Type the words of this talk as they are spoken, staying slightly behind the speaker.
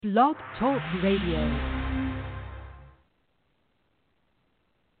Blog Talk Radio.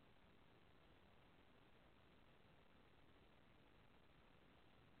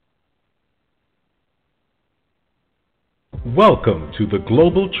 Welcome to the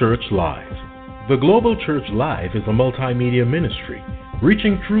Global Church Live. The Global Church Live is a multimedia ministry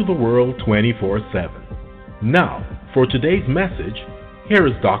reaching through the world 24/7. Now, for today's message, here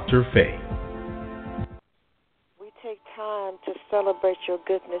is DrFaye. We take time to celebrate your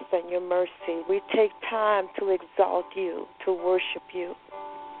goodness and your mercy. We take time to exalt you, to worship you.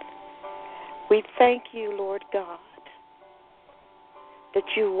 We thank you, Lord God, that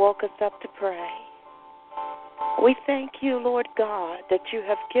you woke us up to pray. We thank you, Lord God, that you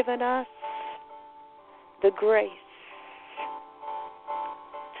have given us the grace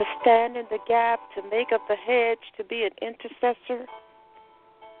to stand in the gap, to make up the hedge, to be an intercessor.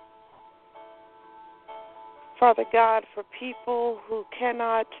 Father God, for people who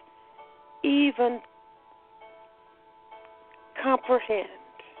cannot even comprehend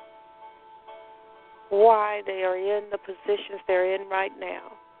why they are in the positions they're in right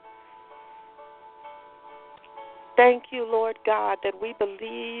now. Thank you, Lord God, that we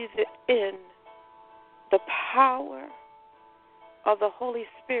believe in the power of the Holy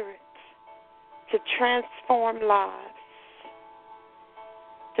Spirit to transform lives,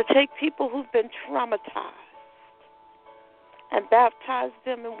 to take people who've been traumatized and baptize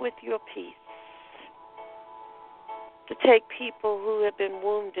them with your peace, to take people who have been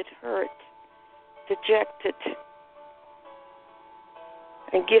wounded, hurt, dejected,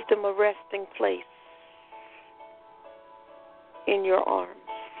 and give them a resting place in your arms.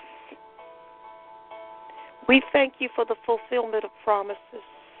 We thank you for the fulfillment of promises.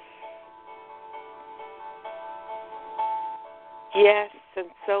 Yes,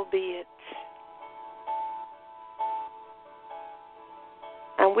 and so be it.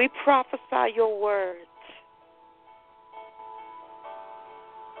 And we prophesy your word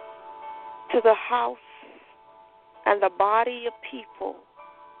to the house and the body of people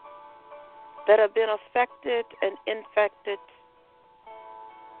that have been affected and infected,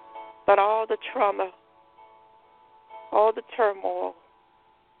 but all the trauma, all the turmoil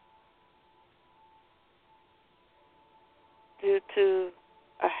due to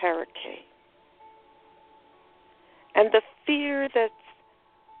a hurricane. And the fear that's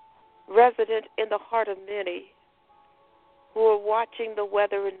resident in the heart of many who are watching the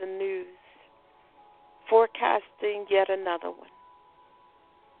weather in the news, forecasting yet another one.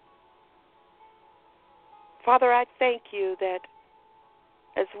 Father, I thank you that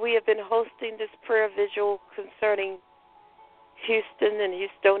as we have been hosting this prayer vigil concerning Houston and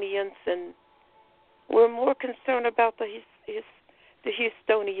Houstonians, and we're more concerned about the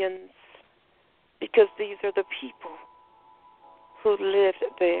Houstonians because these are the people who lived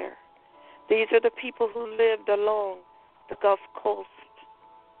there. These are the people who lived along the Gulf Coast.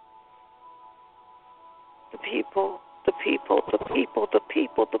 The people,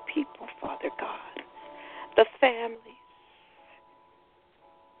 Father God. The families.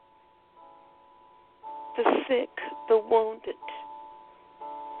 The sick, the wounded.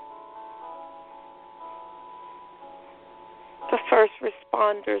 The first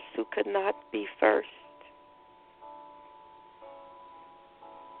responders who could not be first.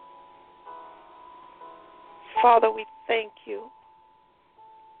 Father, we thank you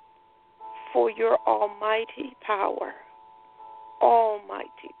for your almighty power.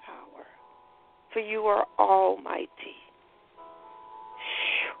 Almighty power. For you are almighty.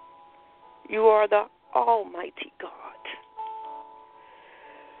 You are the Almighty God.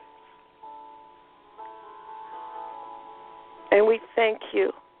 And we thank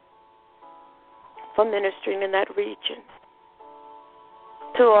you for ministering in that region.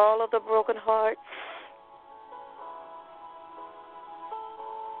 To all of the broken hearts,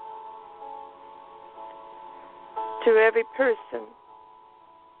 to every person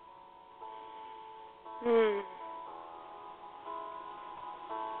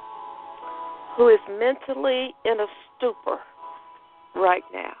who is mentally in a stupor right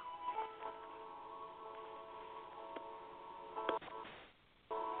now.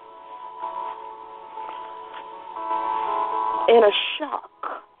 In a shock.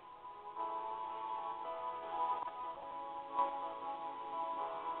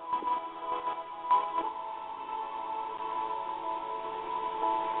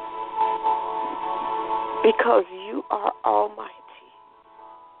 Because you are almighty,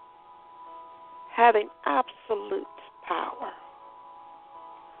 having absolute power,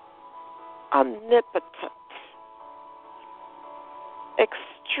 omnipotent,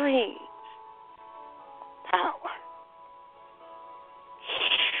 extreme power.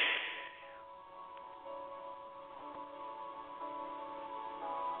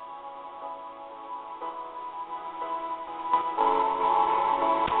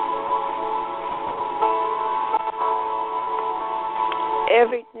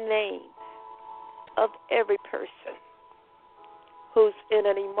 every name of every person who's in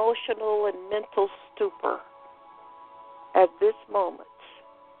an emotional and mental stupor at this moment.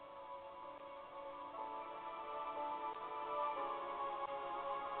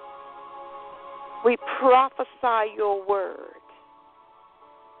 We prophesy your word.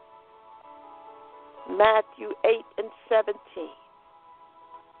 Matthew 8:17.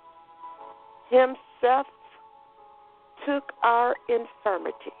 Himself took our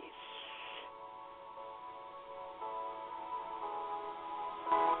infirmities.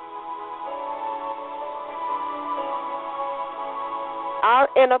 Our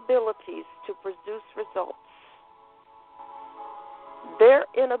inabilities to produce results. Their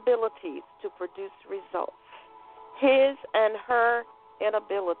inabilities to produce results. His and her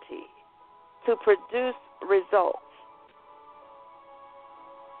inability to produce results.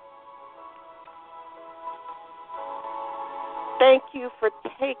 Thank you for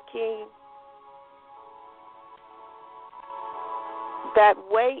taking that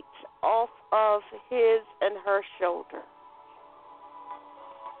weight off of his and her shoulder.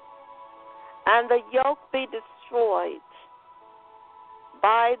 And the yoke be destroyed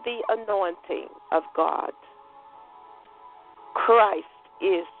by the anointing of God. Christ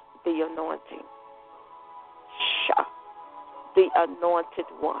is the anointing. Shah, the anointed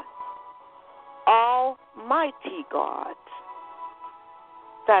one. Almighty God.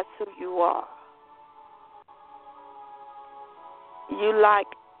 That's who you are. You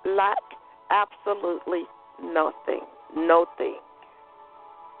lack absolutely nothing. Nothing.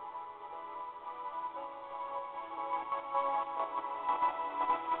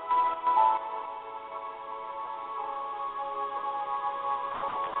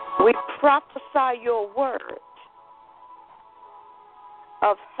 We prophesy your word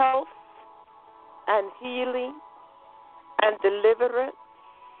of health and healing and deliverance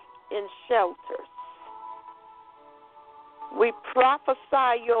in shelters. We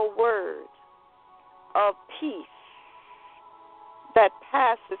prophesy your word of peace that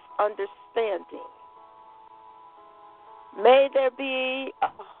passes understanding. May there be a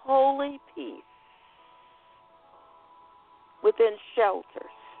holy peace within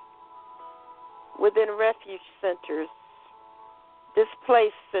shelters, within refuge centers,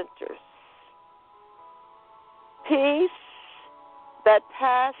 displaced centers. Peace that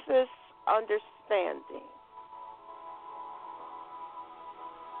passes understanding.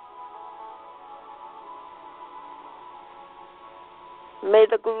 May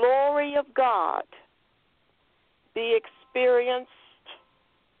the glory of God be experienced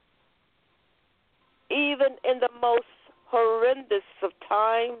even in the most horrendous of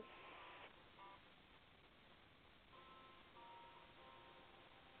times.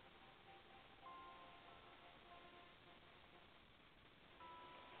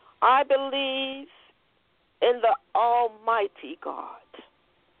 I believe in the Almighty God.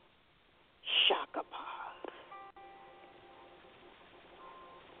 Shakapa.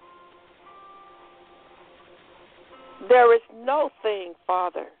 There is no thing,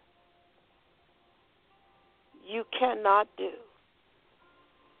 Father, you cannot do.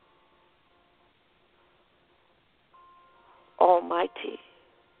 Almighty,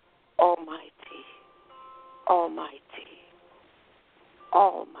 Almighty, Almighty,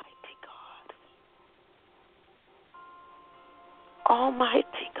 Almighty God.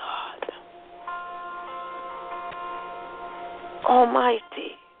 Almighty God.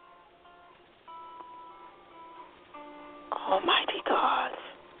 Almighty. Almighty God.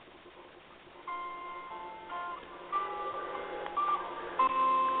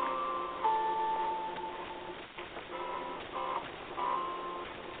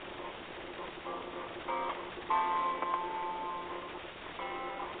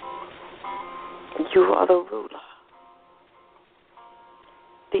 You are the ruler,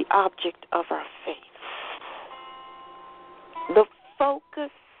 the object of our faith, the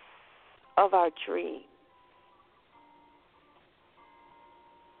focus of our dreams,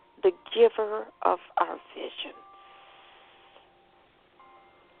 the giver of our visions.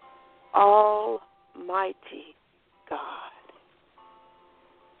 Almighty God.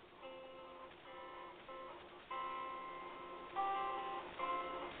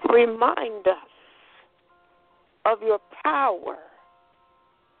 Remind us of your power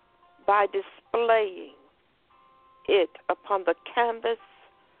by displaying it upon the canvas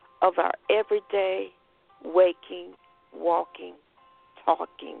of our everyday waking, walking,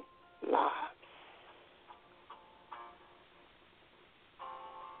 talking lives.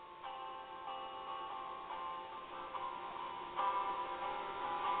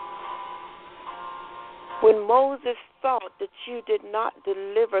 When Moses thought that you did not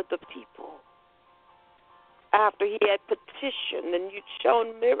deliver the people after he had petitioned and you'd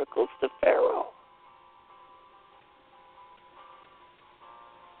shown miracles to Pharaoh.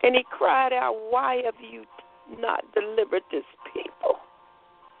 And he cried out, why have you not delivered this people?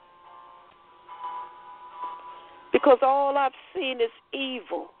 Because all I've seen is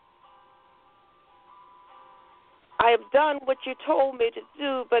evil. I have done what you told me to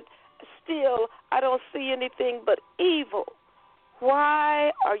do, but still I don't see anything but evil.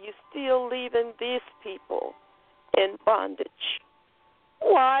 Why are you still leaving these people in bondage?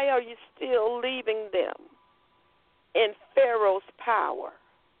 Why are you still leaving them in Pharaoh's power?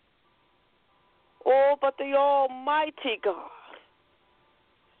 Oh, but the Almighty God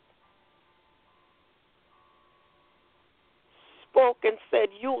spoke and said,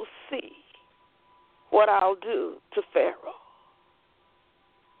 you'll see what I'll do to Pharaoh.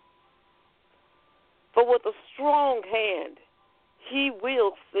 For with a strong hand, he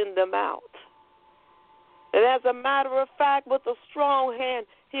will send them out. And as a matter of fact, with a strong hand,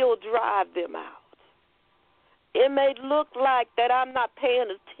 he'll drive them out. It may look like that I'm not paying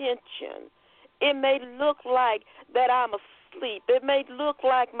attention. It may look like that I'm asleep. It may look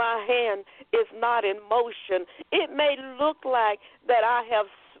like my hand is not in motion. It may look like that I have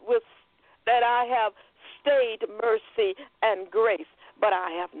stayed mercy and grace, but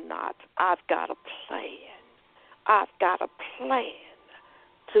I have not. I've got a plan. I've got a plan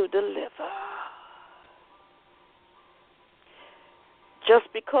to deliver.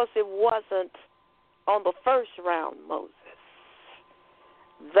 Just because it wasn't on the first round, Moses,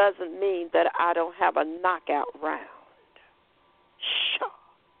 doesn't mean that I don't have a knockout round. Sure.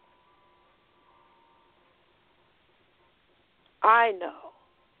 I know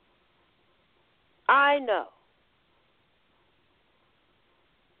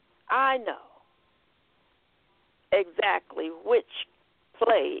exactly which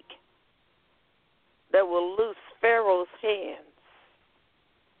plague that will loose Pharaoh's hands.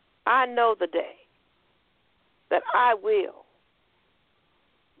 I know the day that I will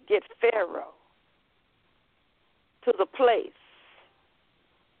get Pharaoh to the place,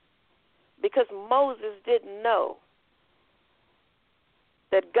 because Moses didn't know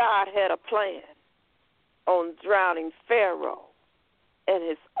that God had a plan on drowning Pharaoh and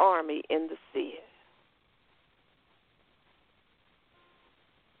his army in the sea.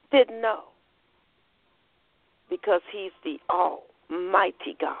 Didn't know, because he's the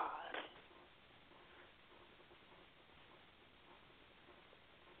Almighty God.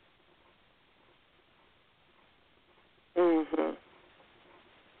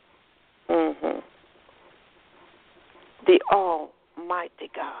 The Almighty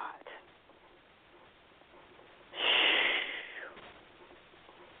God.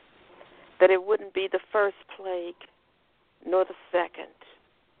 That it wouldn't be the first plague, nor the second.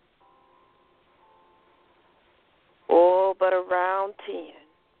 Oh, but around 10.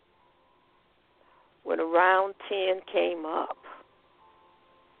 When around 10 came up,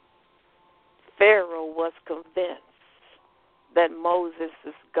 Pharaoh was convinced that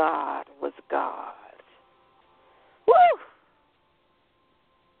Moses' God was God. Woo!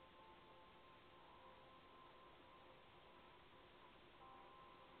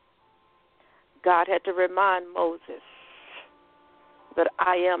 God had to remind Moses that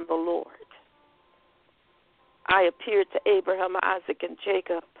I am the Lord. I appeared to Abraham, Isaac, and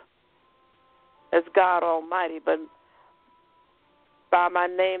Jacob as God Almighty, but by my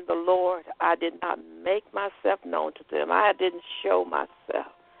name, the Lord, I did not make myself known to them. I didn't show myself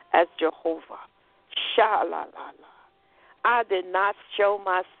as Jehovah. Sha-la-la-la. I did not show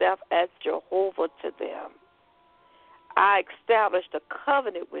myself as Jehovah to them. I established a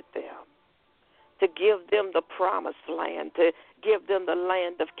covenant with them to give them the promised land, to give them the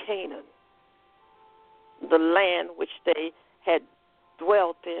land of Canaan, the land which they had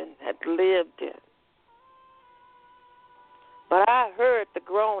dwelt in, had lived in. But I heard the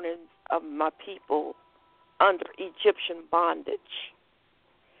groanings of my people under Egyptian bondage.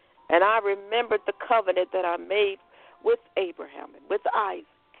 And I remembered the covenant that I made with Abraham and with Isaac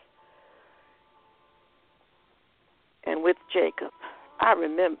and with Jacob. I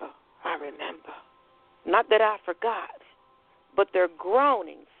remember. Not that I forgot, but their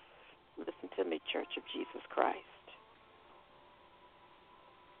groanings, listen to me, Church of Jesus Christ,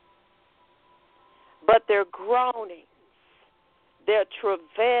 but their groanings, their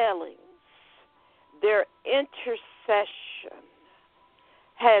travailings, their intercession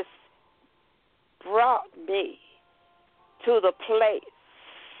has brought me to the place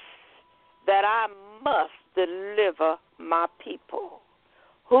that I must deliver my people.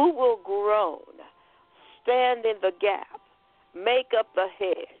 Who will groan, stand in the gap, make up the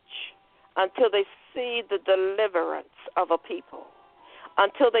hedge until they see the deliverance of a people,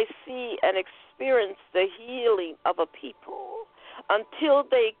 until they see and experience the healing of a people, until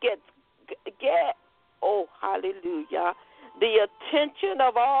they get oh, hallelujah, the attention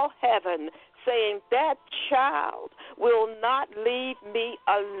of all heaven, saying that child will not leave me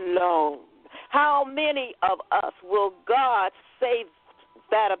alone. How many of us will God say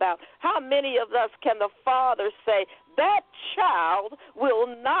that about? How many of us can the Father say, that child will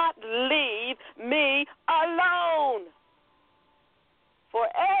not leave me alone? For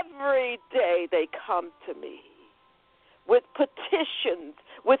every day they come to me with petitions,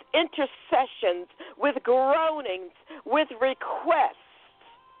 with intercessions, with groanings, with requests.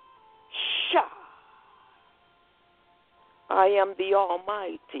 I am the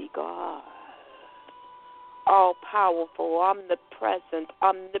Almighty God, all-powerful, omnipresent,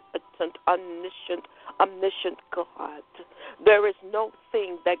 omnipotent, omniscient God. There is no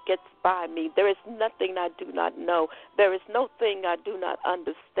thing that gets by me. There is nothing I do not know. There is no thing I do not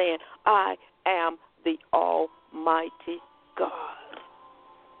understand. I am the Almighty God.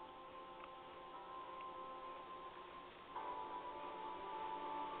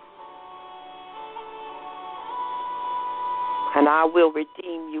 And I will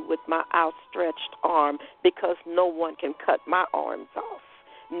redeem you with my outstretched arm, because no one can cut my arms off.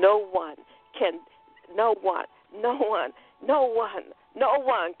 No one can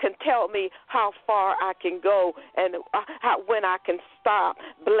tell me how far I can go and when I can stop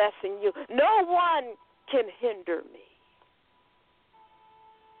blessing you. No one can hinder me.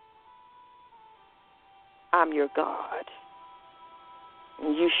 I'm your God,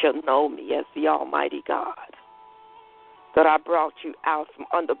 and you shall know me as the Almighty God, that I brought you out from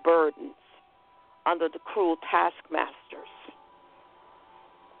under burdens, under the cruel taskmasters,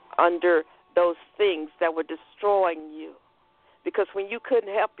 under those things that were destroying you. Because when you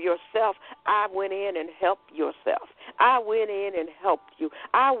couldn't help yourself, I went in and helped yourself. I went in and helped you.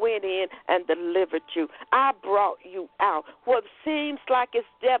 I went in and delivered you. I brought you out. What seems like it's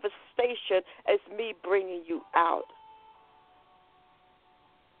devastation is me bringing you out.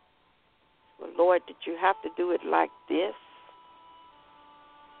 Well, Lord, did you have to do it like this?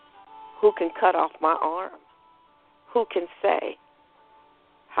 Who can cut off my arm? Who can say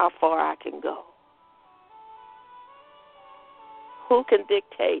how far I can go? Who can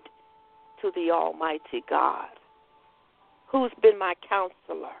dictate to the Almighty God? Who's been my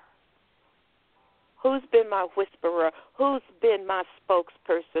counselor? Who's been my whisperer? Who's been my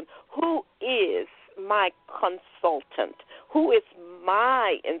spokesperson? Who is my consultant? Who is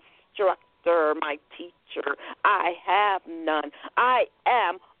my instructor, my teacher? I have none. I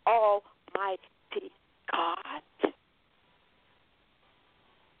am Almighty God.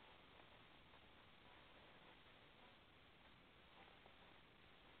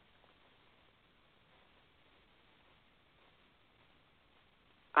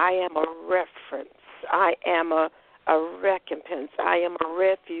 I am a reference. I am a recompense. I am a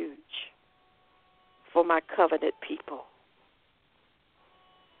refuge for my covenant people.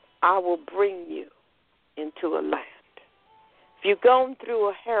 I will bring you into a land. If you've gone through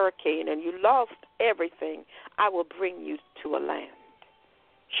a hurricane and you lost everything, I will bring you to a land.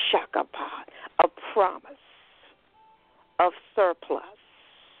 Shakapad, a promise of surplus.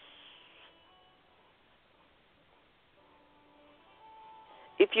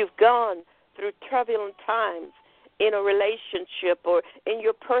 If you've gone through turbulent times in a relationship or in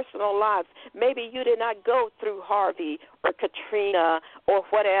your personal lives, maybe you did not go through Harvey or Katrina or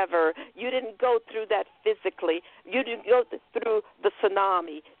whatever. You didn't go through that physically. You didn't go through the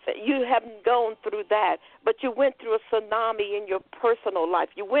tsunami. You haven't gone through that, but you went through a tsunami in your personal life.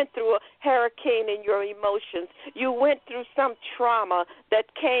 You went through a hurricane in your emotions. You went through some trauma that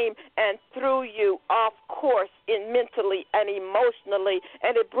came and threw you off course mentally and emotionally,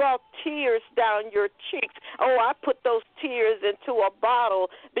 and it brought tears down your cheeks. Oh, I put those tears into a bottle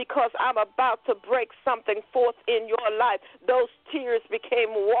because I'm about to break something forth in your life. Those tears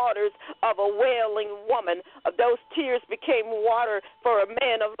became waters of a wailing woman. Those tears became water for a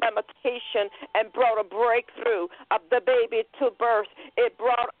man of lamentation and brought a breakthrough of the baby to birth. It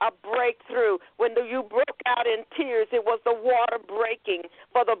brought a breakthrough. When you broke out in tears, it was the water breaking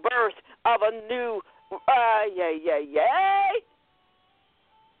for the birth of a new,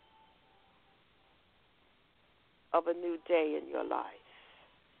 of a new day in your life.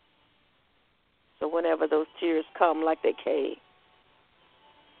 So whenever those tears come like they came,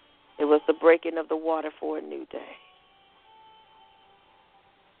 it was the breaking of the water for a new day.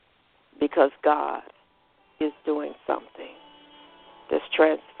 Because God is doing something that's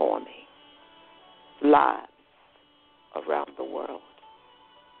transforming. lives around the world.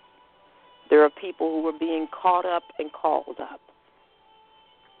 There are people who are being caught up and called up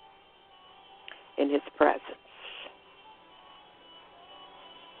in His presence.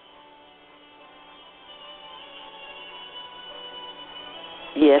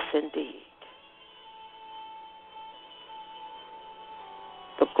 Yes, indeed.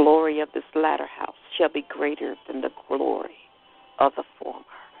 The glory of this latter house shall be greater than the glory of the former,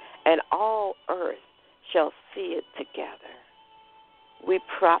 and all earth shall see it together. We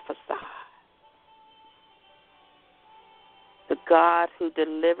prophesy. The God who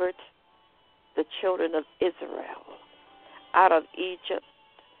delivered the children of Israel out of Egypt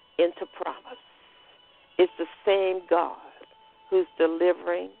into promise is the same God who's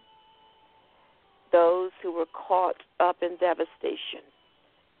delivering those who were caught up in devastation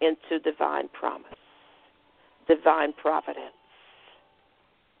into divine promise, divine providence.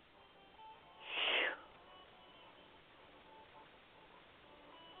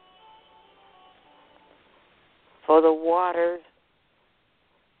 For the water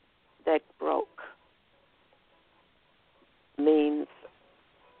that broke means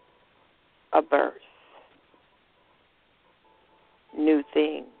a birth. New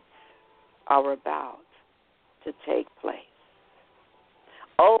things are about to take place.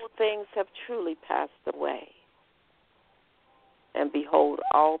 Old things have truly passed away, and behold,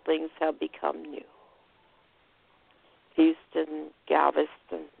 all things have become new. Houston,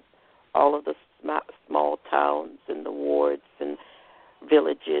 Galveston, all of the small towns and the wards and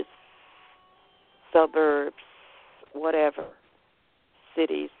villages, suburbs, whatever,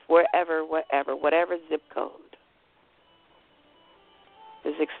 cities, whatever zip code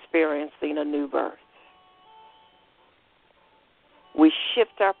is experiencing a new birth. We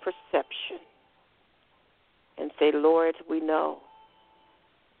shift our perception and say, Lord, we know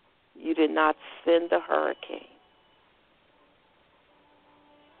you did not send the hurricane.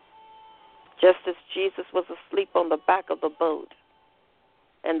 Just as Jesus was asleep on the back of the boat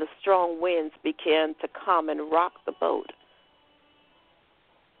and the strong winds began to come and rock the boat.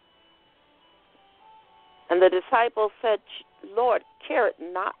 And the disciples said, Lord, care it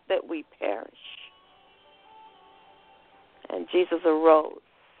not that we perish. And Jesus arose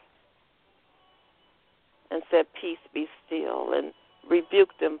and said, peace be still, and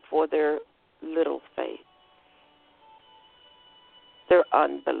rebuked them for their little faith, their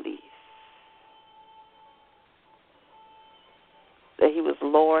unbelief, that he was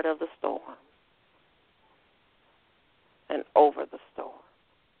Lord of the storm and over the storm.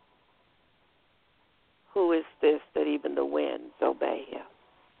 Who is this that even the winds obey him?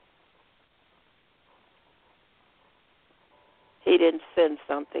 He didn't send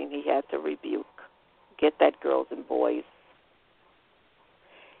something he had to rebuke. Get that, girls and boys?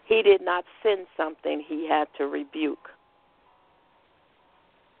 He did not send something he had to rebuke.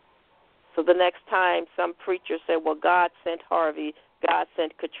 So the next time some preacher said, well, God sent Harvey, God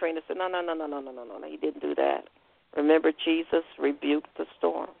sent Katrina, said, no, he didn't do that. Remember, Jesus rebuked the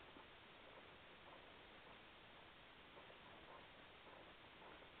storm.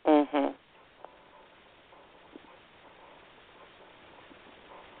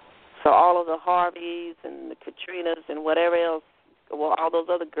 So all of the Harveys and the Katrinas and whatever else, well, all those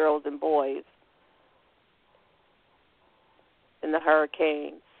other girls and boys in the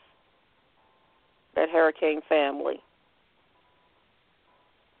hurricanes, that hurricane family,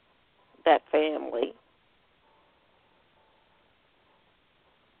 that family,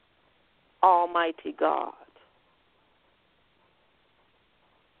 Almighty God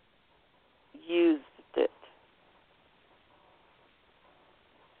used it.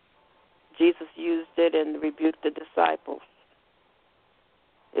 Jesus used it and rebuked the disciples.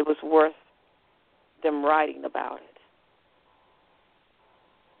 It was worth them writing about it.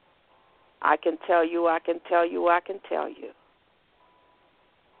 I can tell you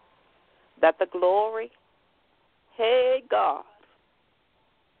that the glory, hey God,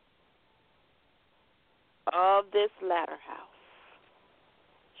 of this latter house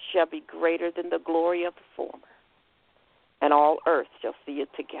shall be greater than the glory of the former, and all earth shall see it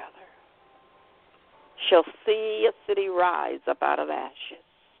together. Shall see a city rise up out of ashes.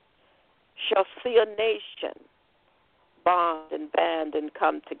 Shall see a nation bond and band and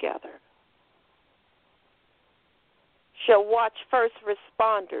come together. Shall watch first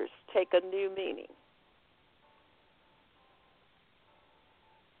responders take a new meaning.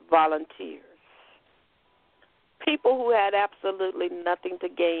 Volunteers. People who had absolutely nothing to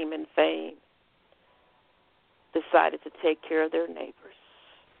gain in fame decided to take care of their neighbors.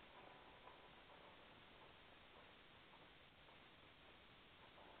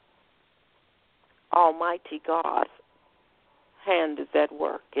 Almighty God's hand is at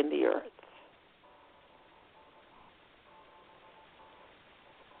work in the earth.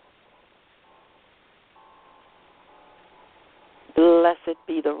 Blessed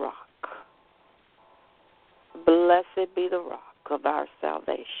be the rock. Blessed be the rock of our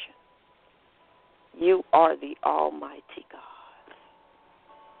salvation. You are the Almighty God,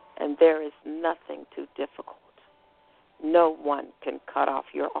 and there is nothing too difficult. No one can cut off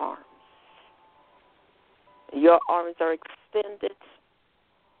your arms. Your arms are extended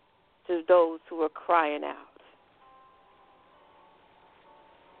to those who are crying out.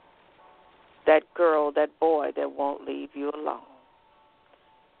 That girl, that boy that won't leave you alone.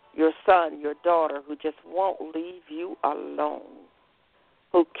 Your son, your daughter who just won't leave you alone.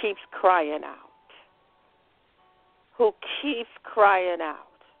 Who keeps crying out. Who keeps crying out,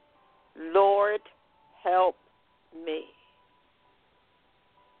 Lord, help me.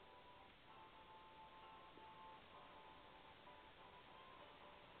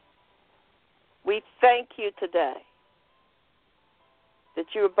 We thank you today that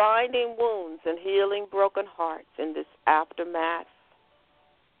you're binding wounds and healing broken hearts in this aftermath.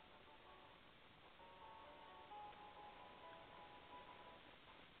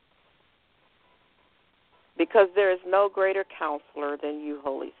 Because there is no greater counselor than you,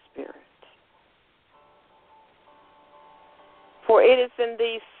 Holy Spirit. For it is in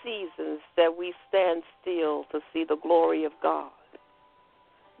these seasons that we stand still to see the glory of God,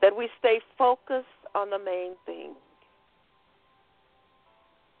 that we stay focused on the main thing,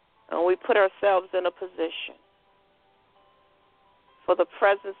 and we put ourselves in a position for the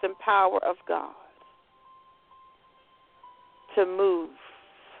presence and power of God to move,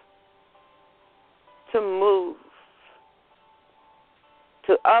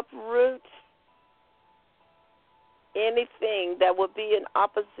 to uproot anything that would be in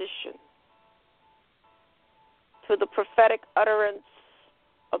opposition to the prophetic utterance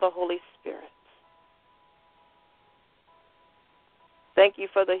of the Holy Spirit. Thank you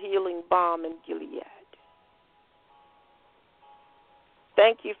for the healing balm in Gilead.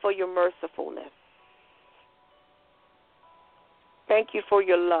 Thank you for your mercifulness. Thank you for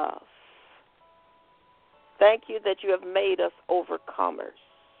your love. Thank you that you have made us overcomers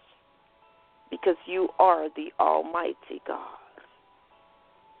because you are the Almighty God.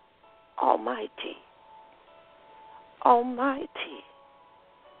 Almighty. Almighty.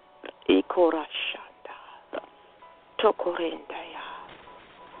 Ikorashanda. Tokorendaya.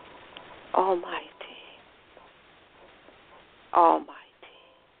 Almighty. Almighty.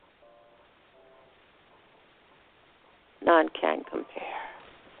 None can compare.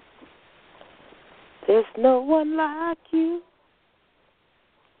 There's no one like you.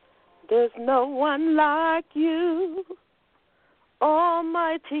 There's no one like you,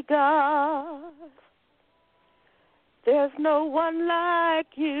 Almighty God. There's no one like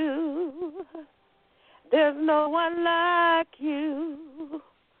you. There's no one like you,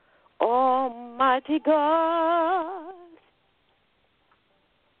 Almighty God.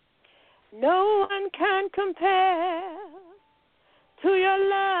 No one can compare to your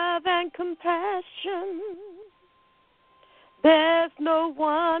love and compassion. There's no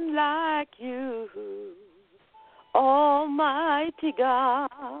one like you, Almighty God.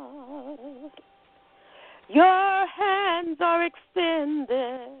 Your hands are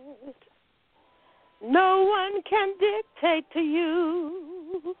extended. No one can dictate to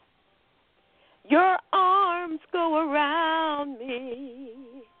you. Your arms go around me.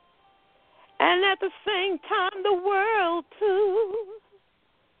 And at the same time, the world, too.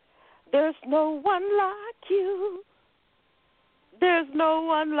 There's no one like you. There's no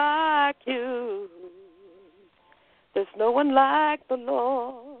one like you. There's no one like the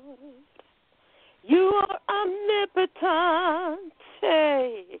Lord. You are omnipotent.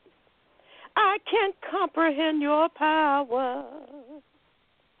 Hey, I can't comprehend your power.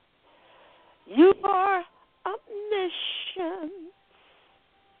 You are omniscient.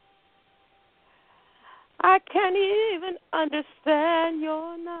 I can't even understand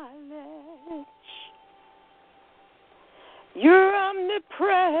your knowledge. You're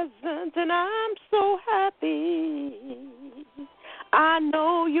omnipresent, and I'm so happy. I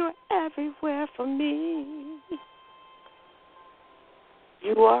know you're everywhere for me.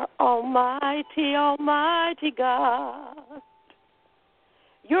 You are Almighty, Almighty God.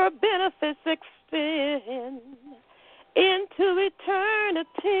 Your benefits extend into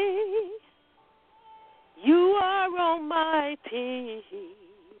eternity. You are Almighty,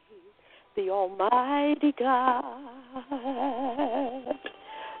 the Almighty God.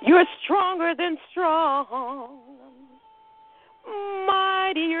 You're stronger than strong,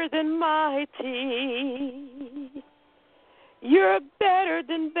 mightier than mighty. You're better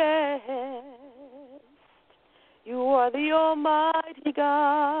than best. You are the Almighty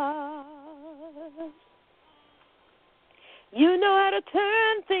God. You know how to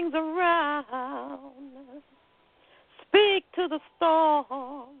turn things around. Speak to the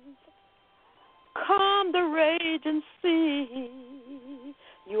storms. Calm the raging sea.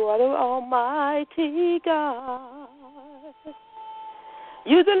 You are the Almighty God.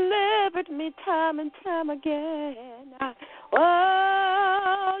 You delivered me time and time again.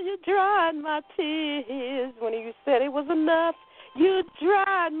 You dried my tears when you said it was enough. You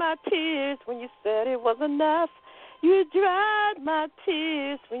dried my tears when you said it was enough. You dried my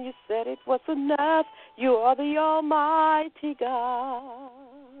tears when you said it was enough. You are the Almighty God.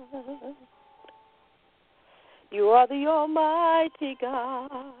 You are the Almighty God.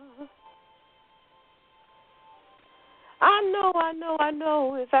 I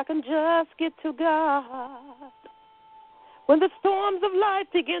know, if I can just get to God. When the storms of life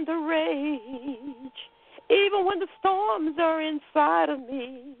begin to rage, even when the storms are inside of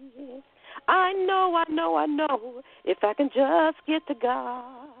me, I know, if I can just get to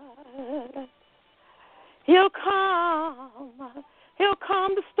God, He'll calm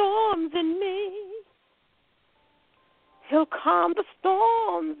the storms in me. He'll calm the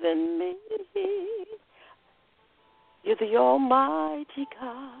storms in me. You're the Almighty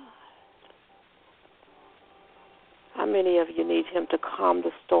God. How many of you need Him to calm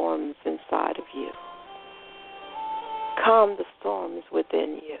the storms inside of you? Calm the storms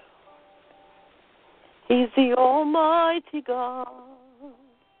within you. He's the Almighty God.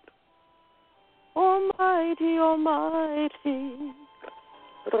 Almighty, Almighty.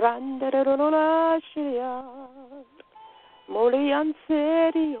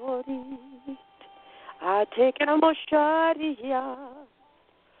 I take it on my sharia.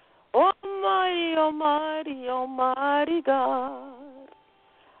 Almighty, Almighty, Almighty God.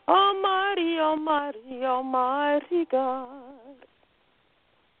 Almighty, Almighty, Almighty God.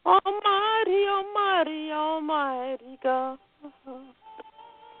 Almighty, Almighty, Almighty God.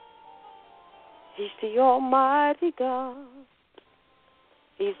 He's the Almighty God.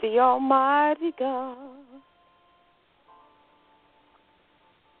 He's the Almighty God.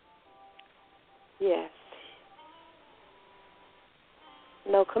 Yes.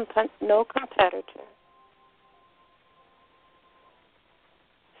 No competitor.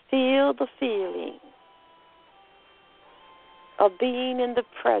 Feel the feeling of being in the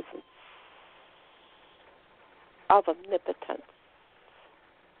presence of omnipotence,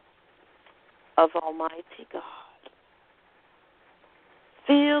 of Almighty God.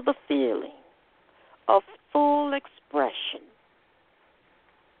 Feel the feeling of full expression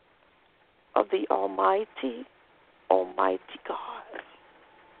of the Almighty, Almighty God.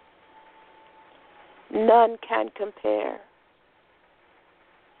 None can compare.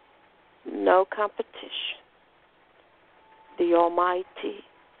 No competition. The Almighty,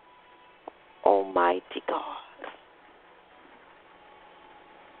 Almighty God.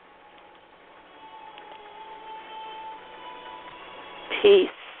 Peace.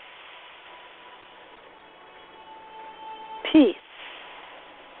 Peace.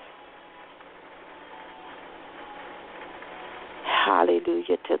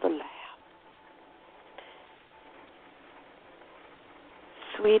 Hallelujah to the Lamb.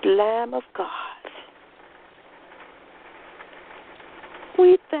 Sweet Lamb of God,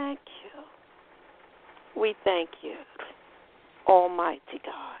 we thank you. We thank you, Almighty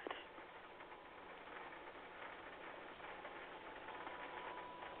God.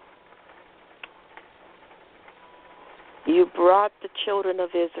 You brought the children of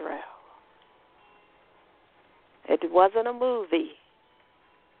Israel. It wasn't a movie.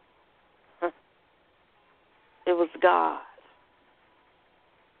 It was God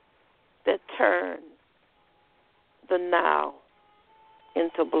that turned the Nile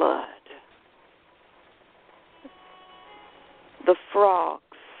into blood. The frogs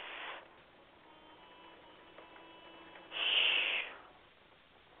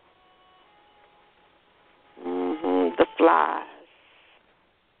the flies,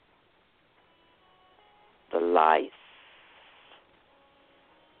 the lice,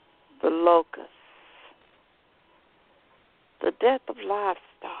 the locusts, the death of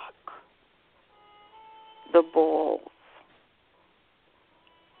livestock, the bulls,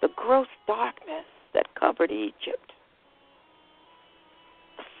 the gross darkness that covered Egypt,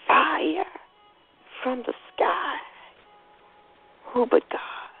 the fire from the sky. Who but God?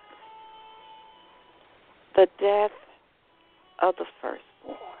 The death of the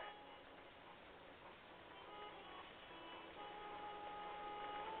firstborn.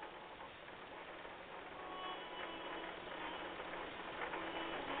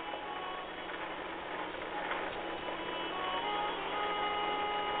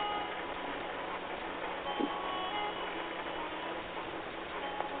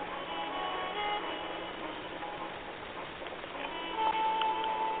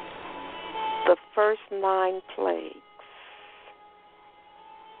 first 9 plagues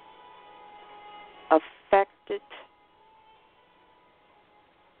affected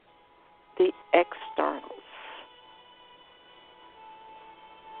the externals.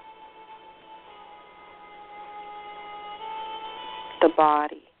 The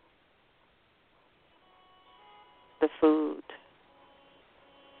body, the food,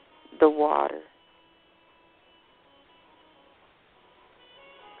 the water.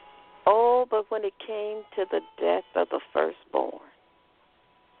 Oh, but when it came to the death of the firstborn,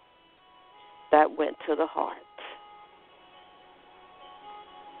 that went to the heart.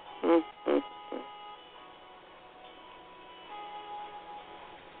 Mm-hmm.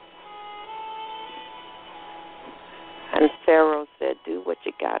 And Pharaoh said, do what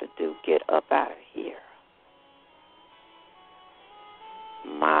you got to do. Get up out of here.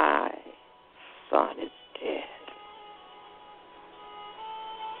 My son is dead.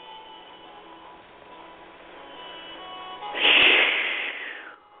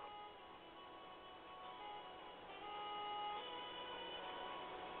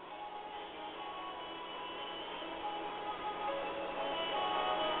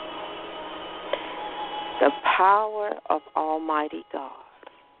 The power of Almighty God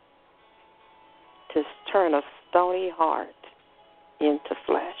to turn a stony heart into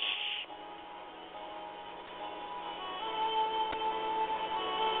flesh.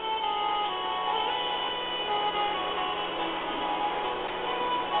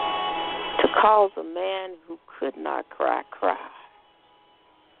 To cause a man who could not cry, cry.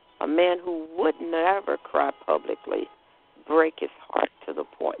 A man who would never cry publicly, break his heart to the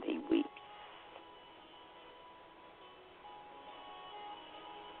point he weeps.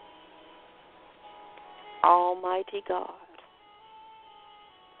 Almighty God,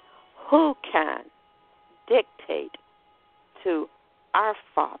 who can dictate to our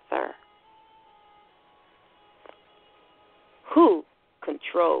Father, who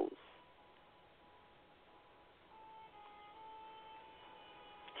controls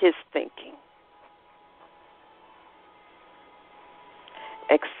his thinking,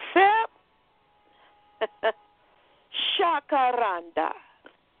 except Shakaranda.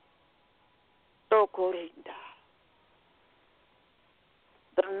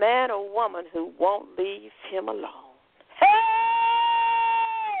 The man or woman who won't leave him alone.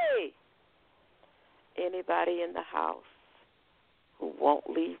 Hey! Anybody in the house who won't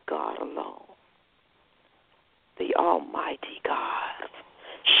leave God alone? The Almighty God.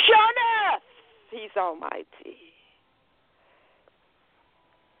 Shoneth! He's Almighty.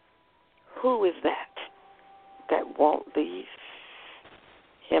 Who is that won't leave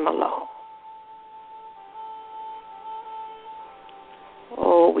him alone?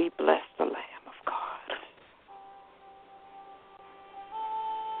 Oh, we bless the Lamb of God.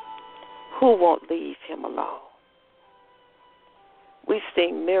 Who won't leave him alone? We've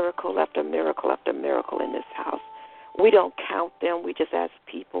seen miracle after miracle after miracle in this house. We don't count them. We just ask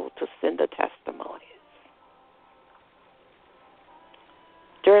people to send the testimonies.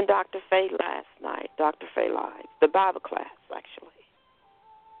 During DrFaye last night, DrFaye Live, the Bible class, actually,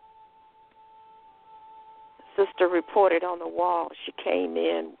 sister reported on the wall she came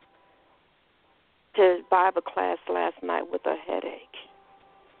in to Bible class last night with a headache.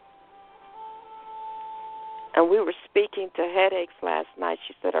 And we were speaking to headaches last night.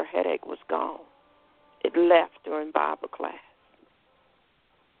 She said her headache was gone. It left during Bible class.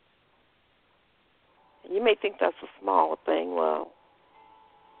 And you may think that's a small thing. Well,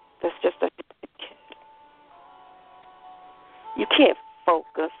 that's just a headache. You can't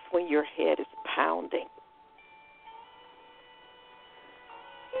focus when your head is pounding.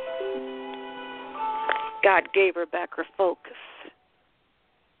 God gave her back her focus,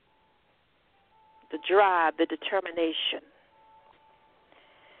 the drive, the determination.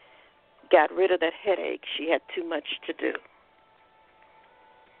 Got rid of that headache. She had too much to do.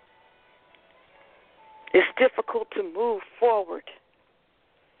 It's difficult to move forward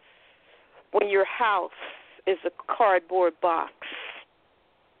when your house is a cardboard box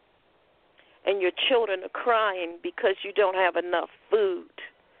and your children are crying because you don't have enough food.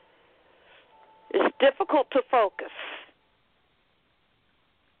 It's difficult to focus.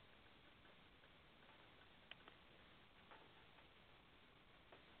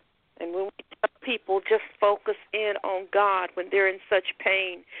 And when we tell people just focus in on God when they're in such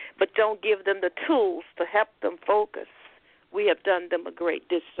pain, but don't give them the tools to help them focus, we have done them a great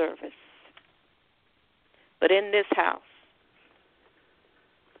disservice. But in this house,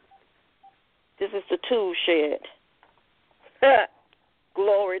 this is the tool shed.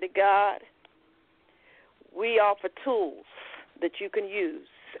 Glory to God. We offer tools that you can use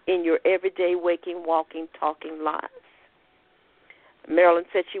in your everyday waking, walking, talking lives. Marilyn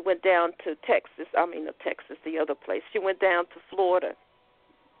said she went down to the other place. She went down to Florida,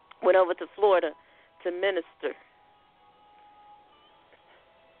 went over to Florida to minister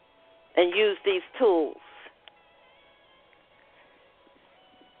and use these tools.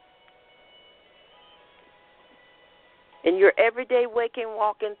 In your everyday waking,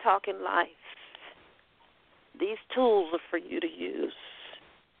 walking, talking life, these tools are for you to use.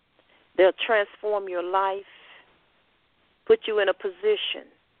 They'll transform your life, put you in a position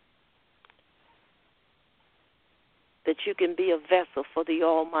that you can be a vessel for the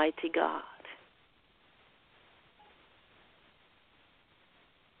Almighty God.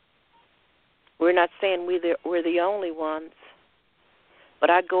 We're not saying we're the only ones, but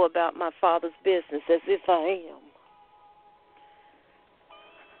I go about my Father's business as if I am.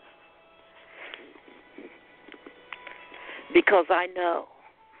 Because I know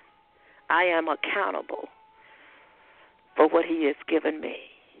I am accountable for what He has given me.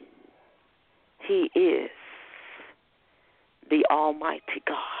 He is the Almighty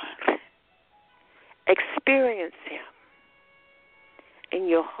God. Experience Him in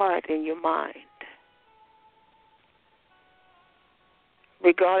your heart, in your mind.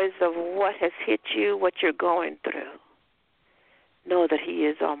 Regardless of what has hit you, what you're going through, know that He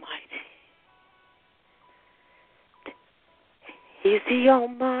is Almighty. He's the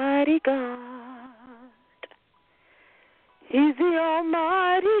Almighty God. He's the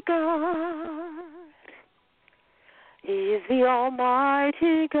Almighty God. He's the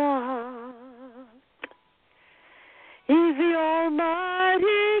Almighty God. He's the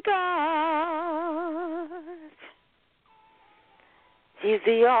Almighty God. He's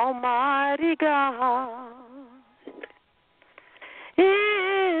the Almighty God. He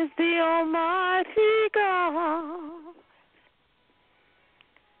is the Almighty God.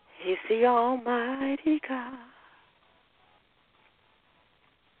 He's the Almighty God.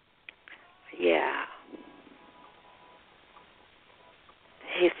 Yeah.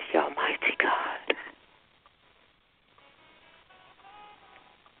 He's the Almighty God.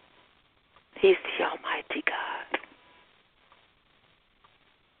 He's the Almighty God.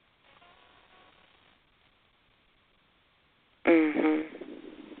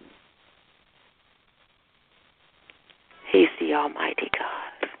 He's the Almighty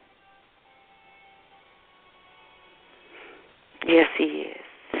God. Yes, He is.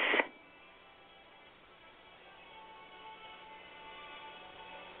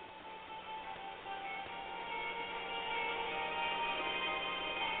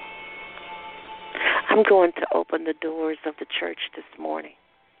 I'm going to open the doors of the church this morning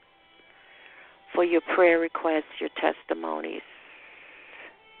for your prayer requests, your testimonies.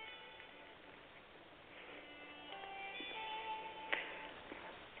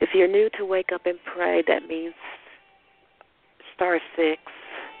 If you're new to Wake Up and Pray, that means *6.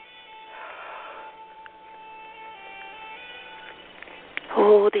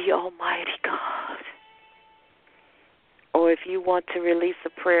 Oh, the Almighty God. Or if you want to release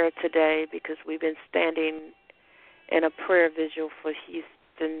a prayer today, because we've been standing in a prayer vigil for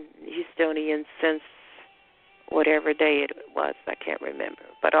Houstonians since whatever day it was, I can't remember,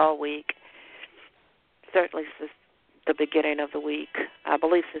 but all week, certainly since the beginning of the week, I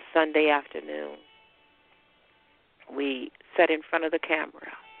believe since Sunday afternoon, we sat in front of the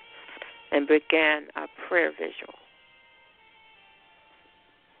camera and began our prayer vigil.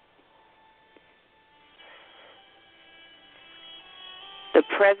 The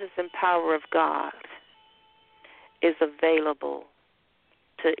presence and power of God is available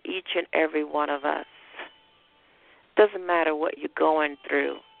to each and every one of us. Doesn't matter what you're going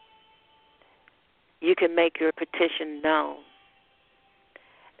through. You can make your petition known,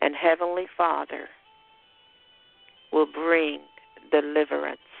 and Heavenly Father will bring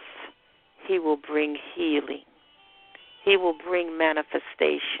deliverance. He will bring healing. He will bring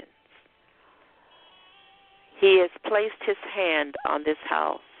manifestations. He has placed His hand on this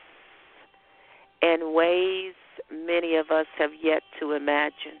house in ways many of us have yet to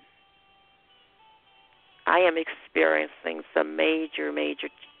imagine. I am experiencing some major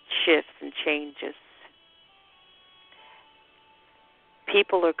shifts and changes.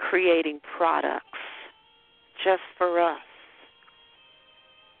 People are creating products just for us.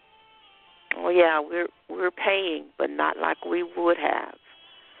 Oh yeah, we're paying, but not like we would have.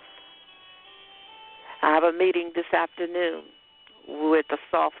 I have a meeting this afternoon with a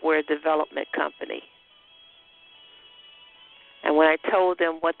software development company. And when I told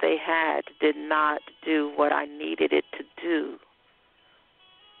them what they had did not do what I needed it to do,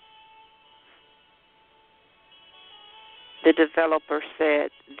 The developer said,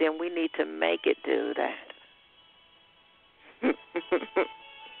 then we need to make it do that.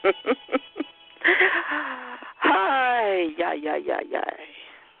 Hi, yeah.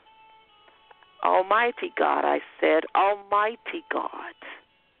 Almighty God, I said, Almighty God.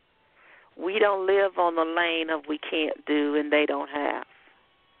 We don't live on the lane of we can't do and they don't have.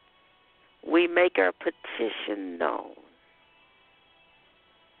 We make our petition known.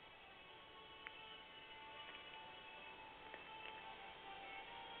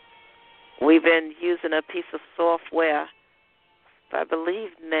 We've been using a piece of software, I believe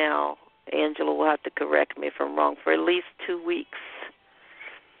now, Angela will have to correct me if I'm wrong, for at least 2 weeks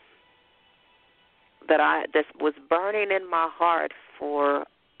that was burning in my heart for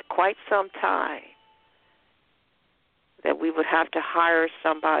quite some time, that we would have to hire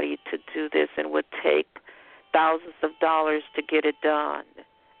somebody to do this and would take thousands of dollars to get it done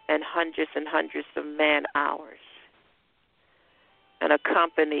and hundreds of man hours. And a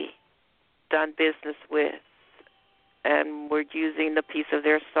company done business with, and we're using the piece of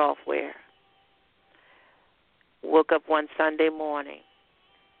their software. Woke up one Sunday morning,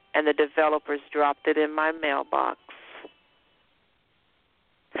 and the developers dropped it in my mailbox.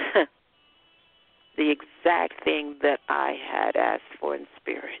 The exact thing that I had asked for in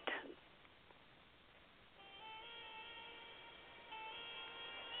spirit.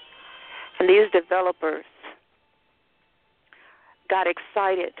 And these developers got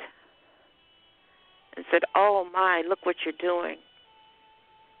excited and said, oh, my, look what you're doing.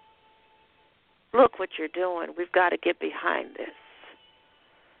 Look what you're doing. We've got to get behind this.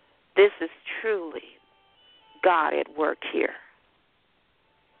 This is truly God at work here.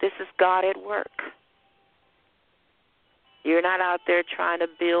 This is God at work. You're not out there trying to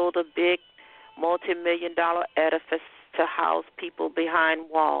build a big multi-million-dollar edifice to house people behind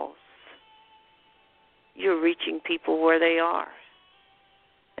walls. You're reaching people where they are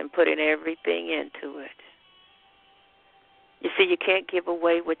and putting everything into it. You see, you can't give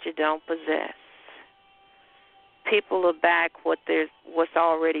away what you don't possess. People are back what's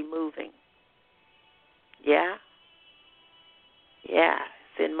already moving. Yeah? Yeah,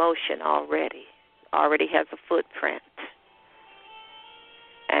 it's in motion already. Already has a footprint.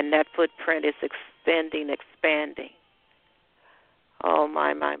 And that footprint is expanding. Oh,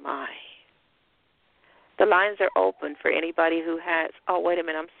 my. The lines are open for anybody who has... Oh, wait a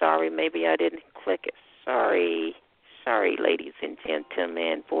minute, I'm sorry. Maybe I didn't click it. Sorry, ladies and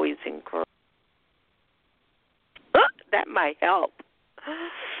gentlemen, boys and girls. That might help.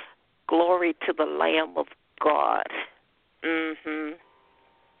 Glory to the Lamb of God.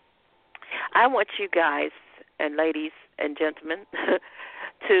 I want you guys, and ladies and gentlemen,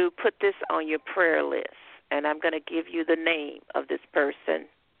 to put this on your prayer list. And I'm going to give you the name of this person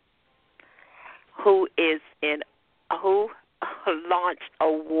who launched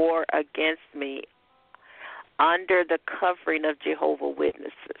a war against me under the covering of Jehovah's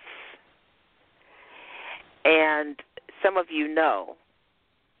Witnesses. And some of you know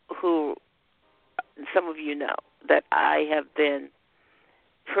that I have been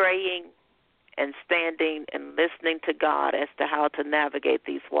praying and standing and listening to God as to how to navigate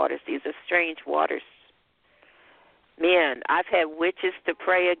these waters. These are strange waters. Men, I've had witches to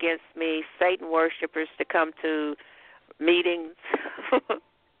pray against me, Satan worshipers to come to meetings,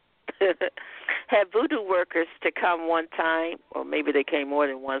 had voodoo workers to come one time, or maybe they came more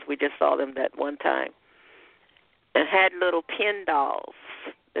than once. We just saw them that one time. And had little pin dolls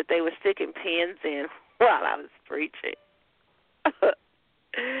that they were sticking pins in while I was preaching.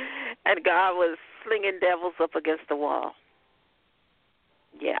 And God was slinging devils up against the wall.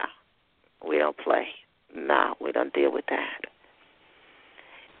 Yeah, we don't play. No, we don't deal with that.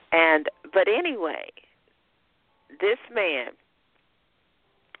 But anyway, this man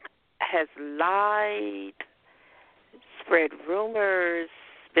has lied, spread rumors,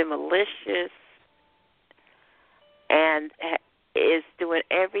 been malicious, and is doing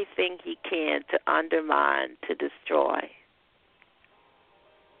everything he can to undermine, to destroy.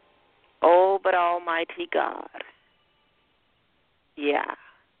 Oh, but Almighty God. Yeah.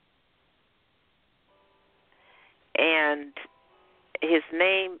 And his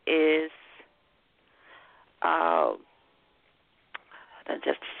name is,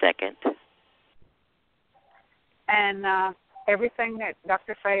 just a second. And everything that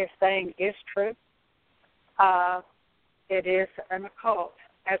Dr. Faye is saying is true. It is an occult.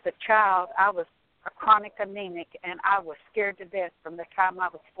 As a child, I was a chronic anemic, and I was scared to death from the time I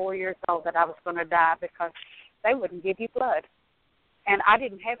was 4 years old that I was going to die because they wouldn't give you blood. And I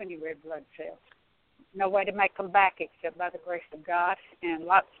didn't have any red blood cells. No way to make them back except by the grace of God, and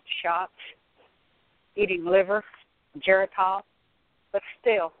lots of shots, eating liver, Geritol. But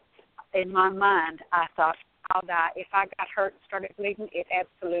still, in my mind, I thought, I'll die. If I got hurt and started bleeding, it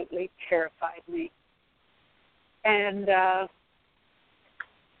absolutely terrified me. And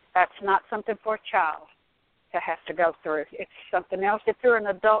that's not something for a child to have to go through. It's something else if you're an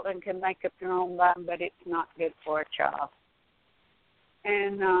adult and can make up your own mind, but it's not good for a child.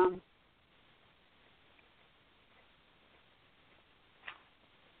 And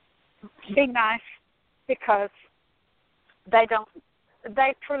be nice, because they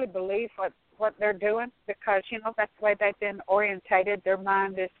truly believe what they're doing, because, you know, that's the way they've been orientated. Their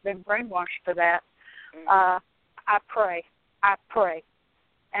mind has been brainwashed for that. I pray.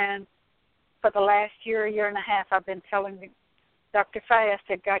 And for the last year and a half, I've been telling DrFaye, I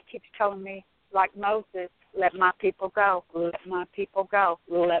said, God keeps telling me, like Moses, let my people go, let my people go,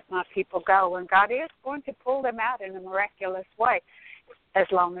 let my people go. And God is going to pull them out in a miraculous way as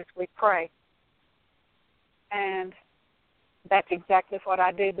long as we pray. And that's exactly what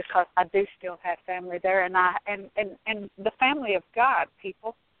I do, because I do still have family there, and the family of God,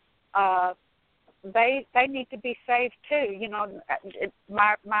 people, they need to be saved too. You know,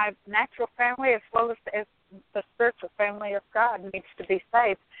 my natural family as well as the spiritual family of God needs to be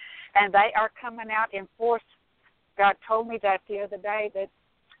saved, and they are coming out in force. God told me that the other day, that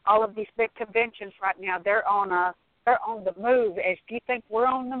all of these big conventions right now, they're on the move. As do you think we're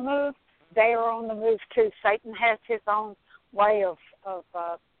on the move, they are on the move too. Satan has his own way of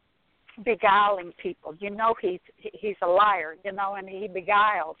beguiling people. You know, he's a liar, you know, and he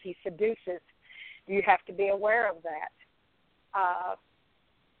beguiles, he seduces. You have to be aware of that.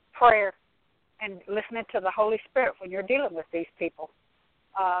 Prayer and listening to the Holy Spirit when you're dealing with these people.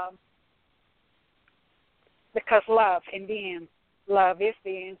 Because love, in the end, love is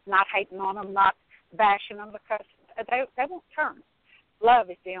the end. Not hating on them, not bashing them, because they won't turn. Love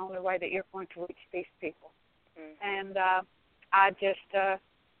is the only way that you're going to reach these people. And I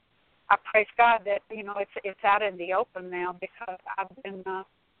praise God that, you know, it's out in the open now, because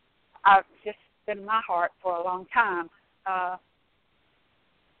I've just been in my heart for a long time,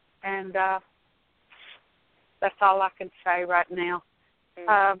 and that's all I can say right now.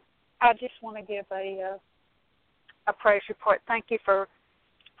 I just want to give a praise report. Thank you for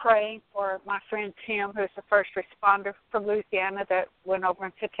praying for my friend Tim, who's the first responder from Louisiana that went over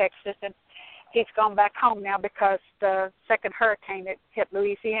into Texas, and he's gone back home now because the second hurricane that hit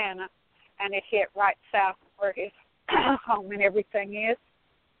Louisiana, and it hit right south where his home and everything is.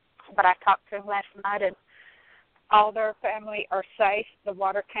 But I talked to him last night, and all their family are safe. The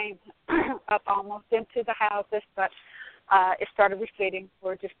water came up almost into the houses, but it started receding.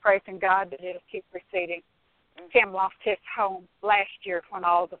 We're just praising God that it'll keep receding. Tim lost his home last year when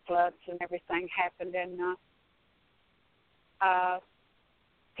all the floods and everything happened, and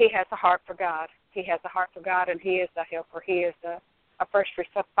he has a heart for God. He has a heart for God, and he is a helper. He is a first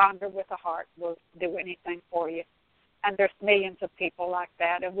responder with a heart. Will do anything for you. And there's millions of people like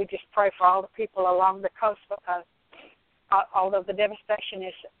that, and we just pray for all the people along the coast, because although the devastation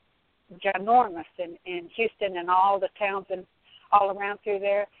is ginormous in Houston and all the towns and all around through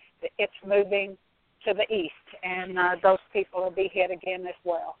there, it's moving to the east, and those people will be hit again as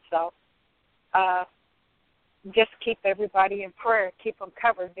well. So just keep everybody in prayer, keep them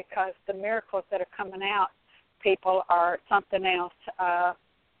covered, because the miracles that are coming out, people, are something else.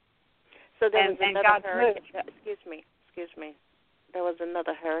 So there was another God's hurricane. Excuse me. There was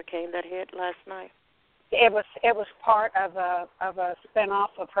another hurricane that hit last night. It was part of a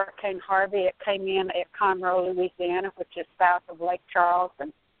spinoff of Hurricane Harvey. It came in at Conroe, Louisiana, which is south of Lake Charles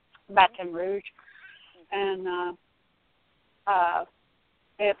and Baton Rouge, and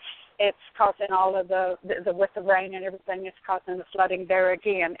it's causing all of the with the rain and everything. It's causing the flooding there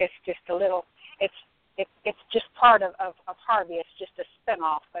again. It's just a little. It's just part of Harvey. It's just a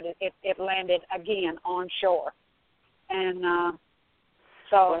spinoff, but it landed again on shore, and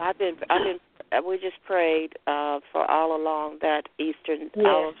so. Well, we just prayed for all along that eastern,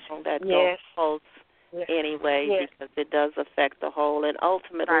 all along that Gulf Coast anyway, because it does affect the whole, and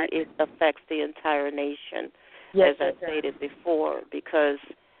ultimately it affects the entire nation, as I stated before, because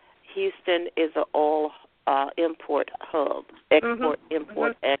Houston is an all import hub,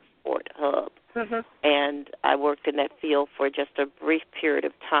 import export hub. And I worked in that field for just a brief period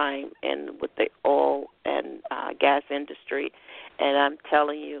of time, and with the oil and gas industry, and I'm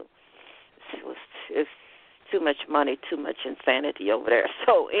telling you, it's too much money, too much insanity over there.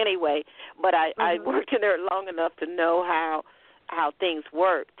 So anyway, but I worked in there long enough to know how things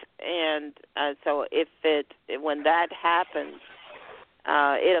worked, and so when that happens,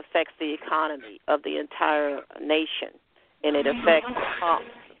 it affects the economy of the entire nation, and it affects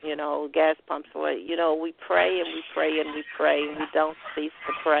gas pumps. We pray and we pray and we pray, and we don't cease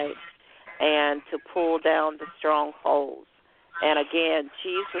to pray and to pull down the strongholds. And again,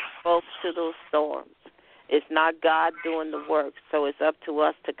 Jesus spoke to those storms. It's not God doing the work, so it's up to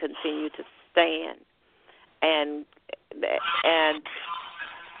us to continue to stand and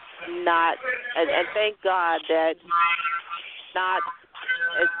thank God that not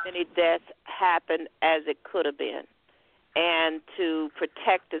as many deaths happened as it could have been, and to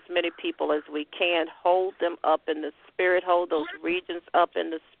protect as many people as we can, hold them up in the spirit, hold those regions up in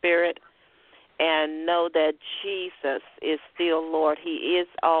the spirit, and know that Jesus is still Lord. He is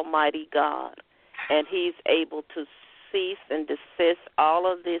Almighty God, and He's able to cease and desist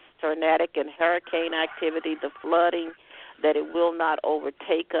all of this tornadic and hurricane activity, the flooding, that it will not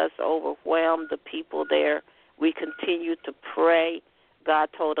overtake us, overwhelm the people there. We continue to pray. God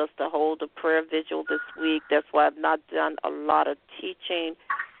told us to hold a prayer vigil this week. That's why I've not done a lot of teaching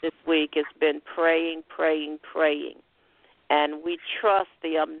this week. It's been praying, praying, praying. And we trust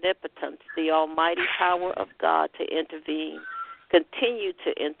the omnipotence, the almighty power of God to intervene, continue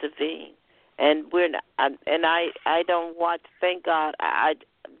to intervene. And I don't want, thank God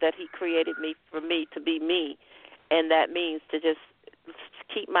that He created me for me to be me, and that means to just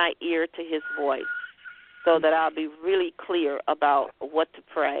keep my ear to His voice, so that I'll be really clear about what to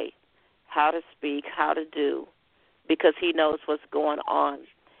pray, how to speak, how to do, because He knows what's going on.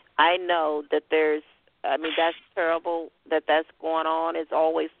 I know that that's terrible that that's going on. It's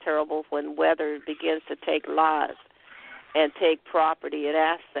always terrible when weather begins to take lives and take property and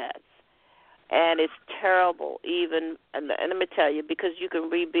assets. And it's terrible even, and let me tell you, because you can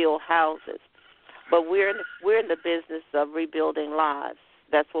rebuild houses, but we're in the business of rebuilding lives.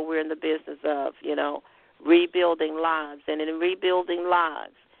 That's what we're in the business of, rebuilding lives. And in rebuilding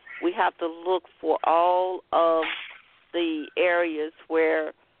lives, we have to look for all of the areas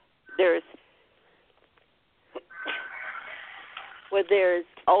where there's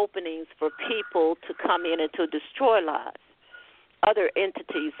openings for people to come in and to destroy lives, other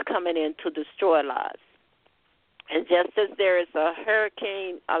entities coming in to destroy lives. And just as there is a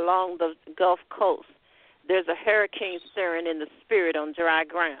hurricane along the Gulf Coast, there's a hurricane stirring in the spirit on dry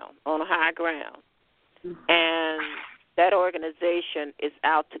ground, on high ground. And that organization is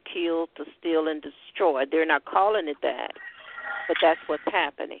out to kill, to steal, and destroy. They're not calling it that, but that's what's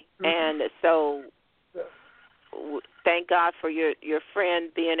happening. And so thank God for your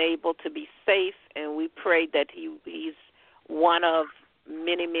friend being able to be safe, and we pray that he's one of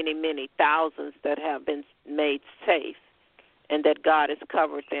many, many, many thousands that have been made safe, and that God has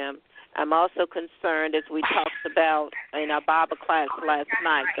covered them. I'm also concerned, as we talked about in our Bible class last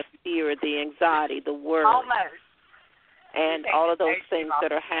night, the fear, the anxiety, the worry, and all of those things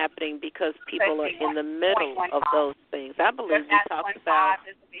that are happening because people are in the middle of those things. I believe we talked about,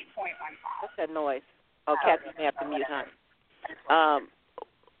 what's that noise? Oh, Kathy, may have to mute, honey.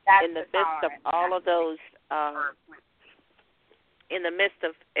 In the midst of all of those, in the midst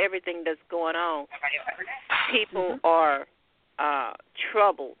of everything that's going on, people are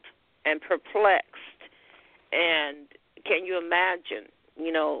troubled and perplexed. And can you imagine,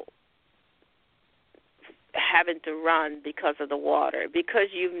 having to run because of the water? Because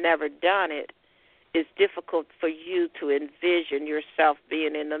you've never done it, it's difficult for you to envision yourself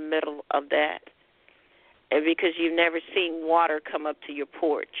being in the middle of that. And because you've never seen water come up to your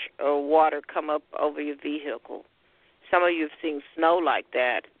porch or water come up over your vehicle. Some of you have seen snow like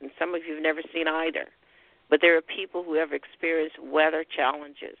that, and some of you have never seen either. But there are people who have experienced weather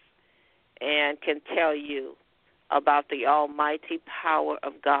challenges and can tell you about the almighty power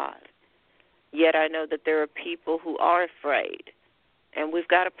of God. Yet I know that there are people who are afraid, and we've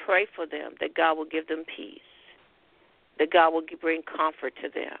got to pray for them, that God will give them peace, that God will bring comfort to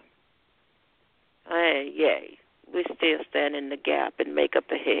them. Yay, we still stand in the gap and make up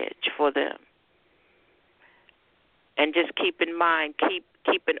the hedge for them. And just keep in mind,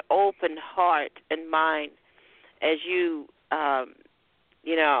 keep an open heart and mind as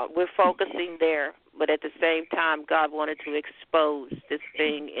we're focusing there, but at the same time, God wanted to expose this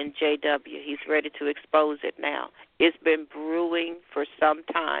thing in JW. He's ready to expose it now. It's been brewing for some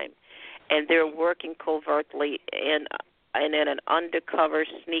time, and they're working covertly and in an undercover,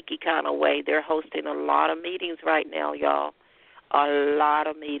 sneaky kind of way. They're hosting a lot of meetings right now, y'all, a lot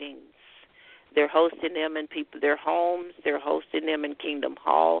of meetings. They're hosting them in their homes. They're hosting them in Kingdom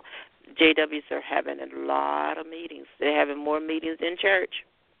Hall. JWs are having a lot of meetings. They're having more meetings in church.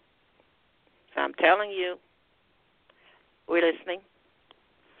 So I'm telling you, we're listening.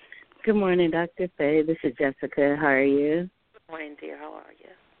 Good morning, Dr. Faye. This is Jessica. How are you? Good morning, dear. How are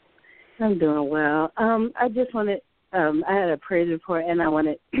you? I'm doing well. I just wanted I had a praise report, and I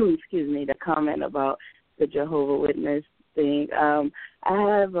wanted, excuse me, to comment about the Jehovah Witness thing. I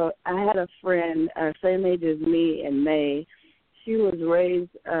had a friend, same age as me in May. She was raised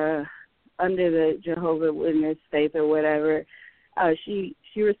under the Jehovah Witness faith or whatever. She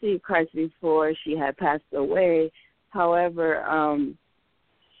received Christ before she had passed away. However,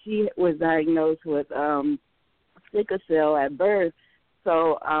 she was diagnosed with sickle cell at birth,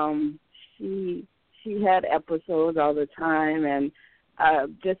 so she had episodes all the time, and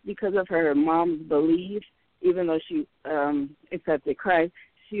just because of her mom's belief, even though she accepted Christ,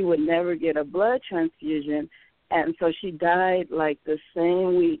 she would never get a blood transfusion, and so she died like the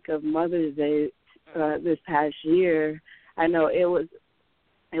same week of Mother's Day this past year. I know it was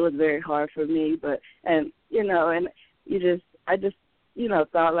very hard for me, I just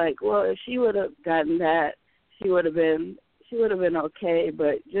thought like, well, if she would have gotten that, she would have been okay,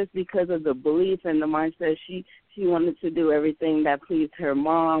 but just because of the belief and the mindset, she wanted to do everything that pleased her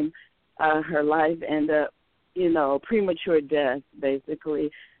mom. Her life ended up, premature death,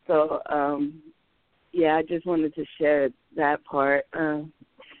 basically. So, I just wanted to share that part.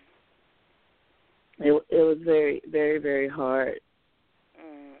 It was very, very, very hard.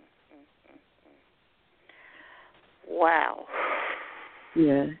 Wow.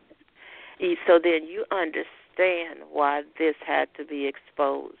 Yeah. So then you understand why this had to be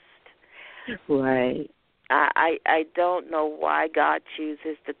exposed. Right. I don't know why God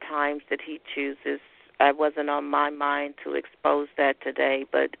chooses the times that he chooses. I wasn't on my mind to expose that today,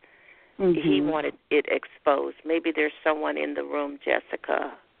 but he wanted it exposed. Maybe there's someone in the room,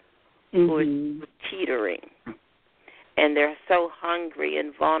 Jessica, who is teetering, and they're so hungry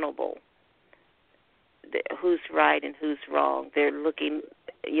and vulnerable. Who's right and who's wrong? They're looking,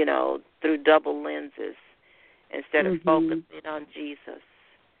 through double lenses instead of focusing on Jesus,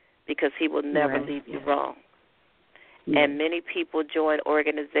 because he will never leave you wrong. And many people join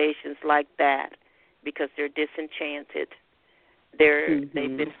organizations like that because they're disenchanted. They've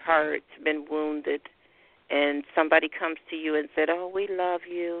been hurt, been wounded, and somebody comes to you and said, "Oh, we love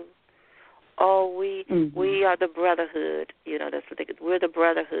you. Oh, we are the brotherhood." That's what we're the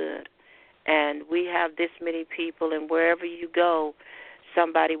brotherhood, and we have this many people, and wherever you go,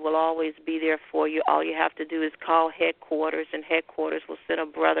 somebody will always be there for you. All you have to do is call headquarters, and headquarters will send a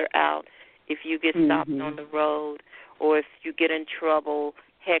brother out. If you get stopped on the road or if you get in trouble,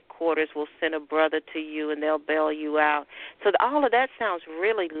 headquarters will send a brother to you, and they'll bail you out. So all of that sounds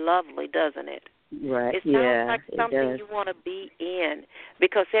really lovely, doesn't it? Right. It sounds like something you want to be in,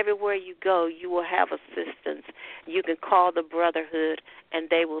 because everywhere you go, you will have assistance. You can call the brotherhood, and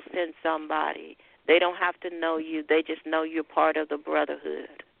they will send somebody. They don't have to know you. They just know you're part of the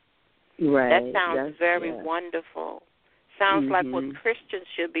brotherhood. Right. That sounds very wonderful. Sounds like what Christians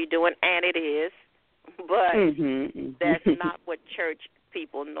should be doing, and it is, but that's not what church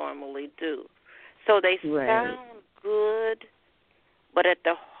people normally do. So they sound good, but at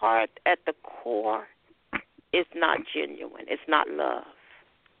the heart, at the core, it's not genuine. It's not love.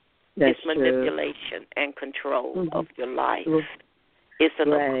 It's manipulation and control of your life. It's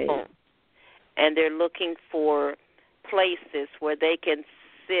an occult. And they're looking for places where they can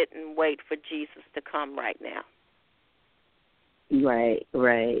sit and wait for Jesus to come right now. Right.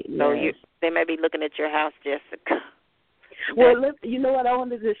 So they may be looking at your house, Jessica. Well, look, you know what? I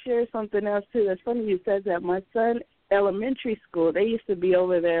wanted to share something else, too. That's funny you said that. My son, elementary school, they used to be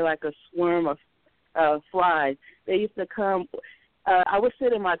over there like a swarm of flies. They used to come. I would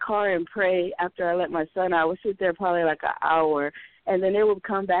sit in my car and pray after I let my son out. I would sit there probably like an hour, and then they would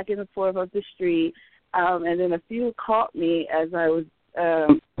come back and forth up the street, and then a few caught me as I was...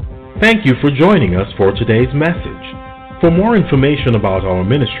 Thank you for joining us for today's message. For more information about our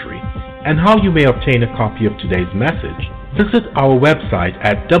ministry and how you may obtain a copy of today's message, visit our website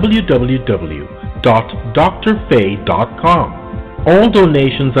at www.drfaye.com. All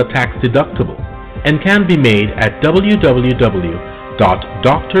donations are tax deductible and can be made at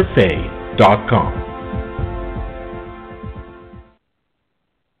www.drfaye.com.